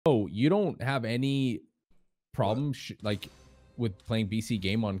Oh, you don't have any problem like with playing BC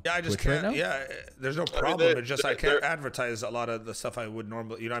game on Yeah, I just Twitch right can't. now? Yeah, there's no problem. It's just I can't advertise a lot of the stuff I would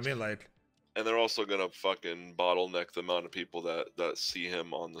normally. You know what I mean? Like, and they're also gonna fucking bottleneck the amount of people that see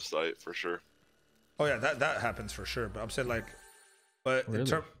him on the site for sure. oh yeah, that happens for sure. But I'm saying like, but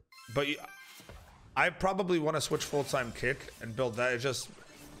Really? I probably want to switch full-time kick and build that.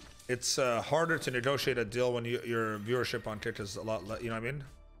 It's harder to negotiate a deal when your viewership on kick is a lot less. You know what I mean?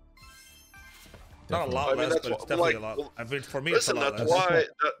 Not a lot less, but it's definitely a lot. I mean, for me, it's a lot less.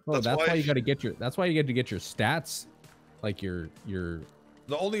 That's why you got to get your. That's why you get to get your stats, like your.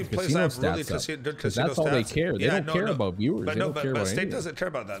 The only place I have really good casino that's all stats. they care. They don't care about viewers. But they don't care about State anything. doesn't care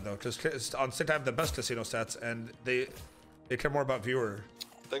about that though, because on State I have the best casino stats, and they care more about viewer.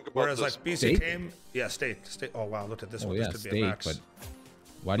 Think about Whereas this. like BC came, yeah, State. Oh wow, look at this one. Yeah, this could Stake, be a max. but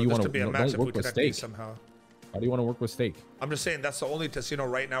why do you want to be a max if we work with connect Stake these somehow? Why do you want to work with Stake? I'm just saying that's the only casino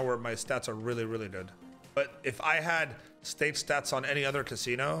right now where my stats are really, really good. But if I had State stats on any other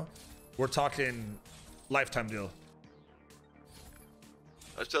casino, we're talking lifetime deal.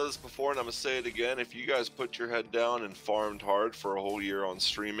 I've said this before and I'm gonna say it again. If you guys put your head down and farmed hard for a whole year on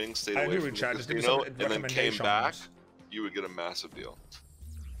streaming, stayed away from the casino, and then came back, you would get a massive deal.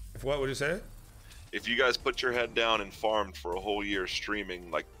 If what would you say? If you guys put your head down and farmed for a whole year streaming,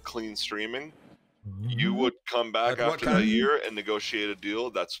 like clean streaming, you would come back after that year and negotiate a deal.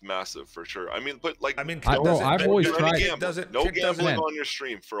 That's massive for sure. I mean, but like, I've always tried. No gambling on your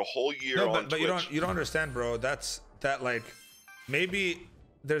stream for a whole year on but Twitch. you don't understand, bro. Like maybe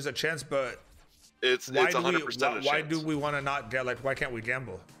there's a chance, but it's 100% why do we want to not get like? Why can't we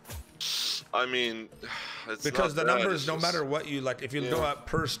gamble? I mean, it's because the numbers, no matter what you like, if you go up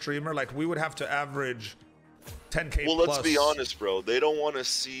per streamer, like we would have to average 10K well, plus. let's be honest, bro. They don't want to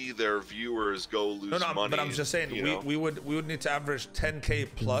see their viewers go lose money. But I'm just saying, we would need to average 10K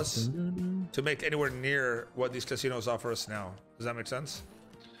plus to make anywhere near what these casinos offer us now. Does that make sense?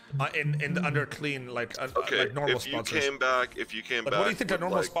 In under clean, like normal sponsors. If you came back, what do you think a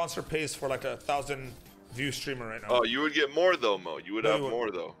normal sponsor pays for like 1,000 view streamer right now? Oh, you would get more though, Mo. You would have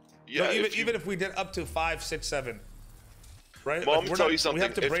more though. Yeah, no, even if we did up to 5, 6, 7, right? Well, I'm gonna tell you something. We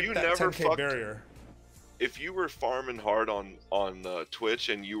have to break that 10K barrier. If you were farming hard on Twitch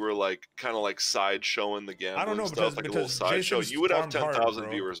and you were like kind of like side showing the gambling stuff, like a little side show, you would have 10,000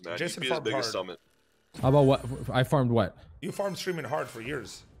 viewers, man. You'd be as big as Summit. How about what? I farmed what? You farmed streaming hard for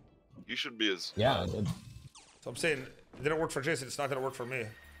years. You should be as So I'm saying it didn't work for Jason. It's not gonna work for me.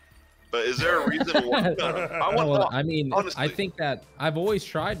 But is there a reason why? I mean, honestly, I think that I've always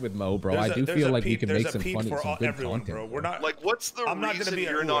tried with Mo, bro. I do feel like we can make some funny, some good content. Bro. We're not like, what's the reason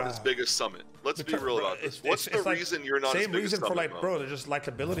you're not as big as Summit? Let's be real about this. What's the reason you're not as big as Summit? Same reason for like, bro. There's just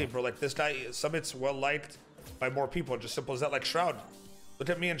likability, bro. Like this guy, Summit's well liked by more people. Just simple as that. Like Shroud, look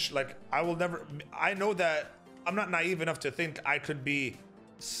at me and like I will never. I know that I'm not naive enough to think I could be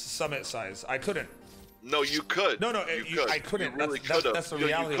Summit size. I couldn't. No, you could. No, I couldn't. You really that's the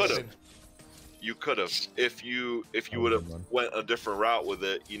reality of it. You could have if you would have went a different route with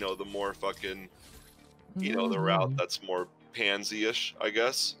it. You know, the more fucking, you know, the route that's more pansy-ish, I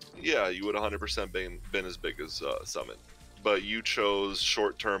guess. Yeah, you would 100% been as big as Summit. But you chose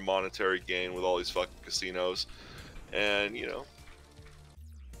short-term monetary gain with all these fucking casinos, and you know,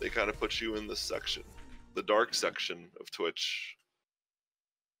 they kind of put you in this section, the dark section of Twitch.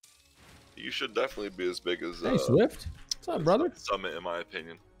 You should definitely be as big as hey Swift, what's up, brother? Summit, in my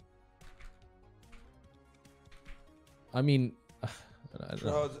opinion. I mean, I don't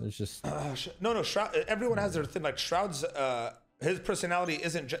know. There's just no. Shroud. Everyone has their thing. Like Shroud's, his personality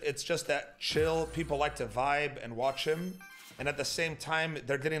isn't. It's just that chill. People like to vibe and watch him, and at the same time,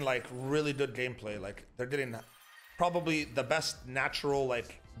 they're getting like really good gameplay. Like they're getting probably the best natural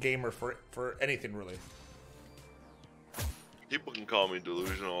like gamer for anything really. People can call me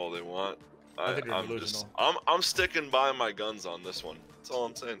delusional all they want. I think you're delusional. I'm sticking by my guns on this one. That's all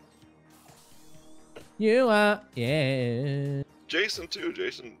I'm saying. You are, yeah. Jason too.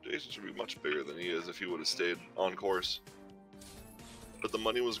 Jason should be much bigger than he is if he would have stayed on course. But the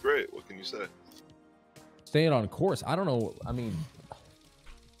money was great. What can you say? Staying on course. I don't know. I mean,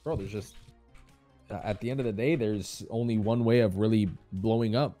 bro, there's just at the end of the day, there's only one way of really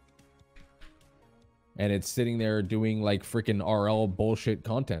blowing up, and it's sitting there doing like freaking RL bullshit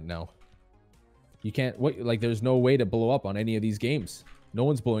content now. You can't like. There's no way to blow up on any of these games. No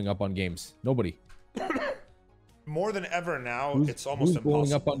one's blowing up on games. Nobody. More than ever now, it's almost impossible.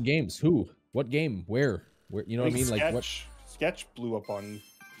 Blowing up on games? Who? What game? Where? You know what I mean? Like what? Sketch blew up on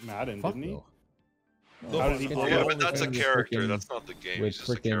Madden, didn't he? No. How did he blow up? Yeah, but that's a character. That's not the game. With it's just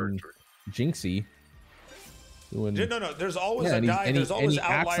a freaking character. Jinxie. doing. No. There's always Yeah, a and he's- guy. and he- There's always and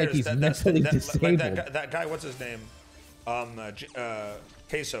he acts like outliers he's that, mentally like disabled. that guy. What's his name?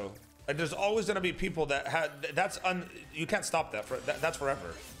 Queso. Like, there's always gonna be people that have. You can't stop that. That's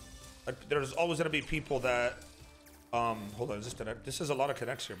forever. Like, there's always gonna be people that. Hold on. This is a lot of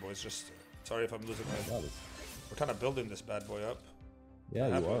connects here, boys. Just sorry if I'm losing my. We're kind of building this bad boy up. Yeah,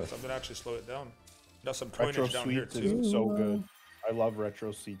 you are. So I'm gonna actually slow it down. Got some Retro coinage down here Suites too. is so good. I love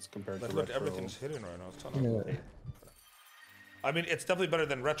retro seats compared Like, to look, retro. everything's hitting right now. It's ton of I mean, it's definitely better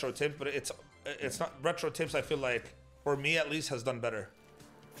than retro tapes, but it's not retro tapes. I feel like, for me at least, has done better.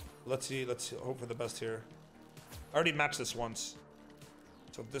 Let's see. Hope for the best here. I already matched this once,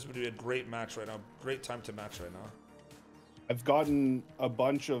 so this would be a great match right now. Great time to match right now. I've gotten a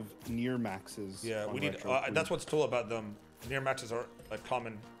bunch of near maxes. Yeah, on we need. retro That's what's cool about them. Near matches are like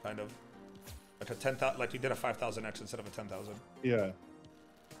common, kind of. Like a 10,000, like you did a 5,000x instead of a 10,000. Yeah.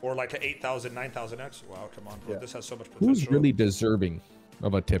 Or like a 8,000, 9,000x. Wow, come on, bro. Yeah. This has so much potential. Who's really deserving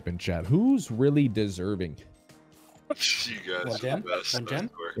of a tip in chat? Who's really deserving You guys One are gem? the best. One gem?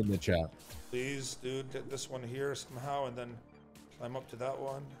 I swear. in the chat? Please, dude, get this one here somehow, and then climb up to that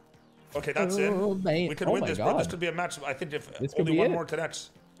one. Okay, that's Oh, in. man. We could Oh win my this, bro. This God. could be a match. I think if This could only be one it. more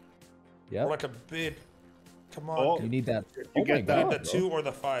connects. Yeah. Or like a big. Come on. Oh, You need that. You Oh my get that. God, the bro. 2 or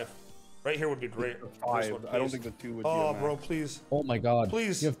the 5. Right here would be great. The This 5. one, I don't please. think the 2 would be Oh, a bro, max. please. Oh my God.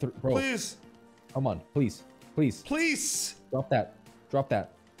 Please. You have bro. Please. Come on, please, please. Please. Drop that. Drop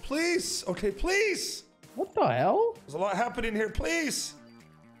that. Please. Okay, please. What the hell? There's a lot happening here. Please.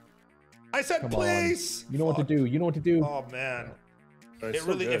 I said Come please. on. You know what to do. You know what to do. Oh, man. But it's It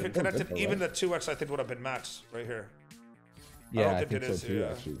still really, good. if it connected, though, even right? the 2x, I think would have been matched right here. Yeah, don't I think think it so is, too. yeah.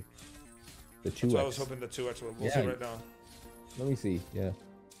 Actually, the So I was 2x. hoping the 2x would. We'll Yeah. see right now. Let me see. Yeah.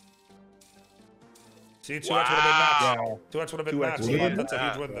 See, 2x would have been matched. 2x would have been 2x matched. would have That's a been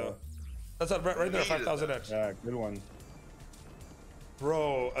huge win, matched, though. That's a, right there, 5,000x. Yeah, good one.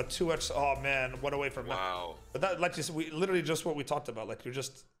 Bro, a 2x. Oh, man. What away from that. Wow. But that, like you said, we literally just what we talked about. Like, you're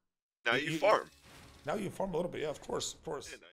just. Now you farm. Now you farm a little bit. Yeah, of course. Of course. Yeah,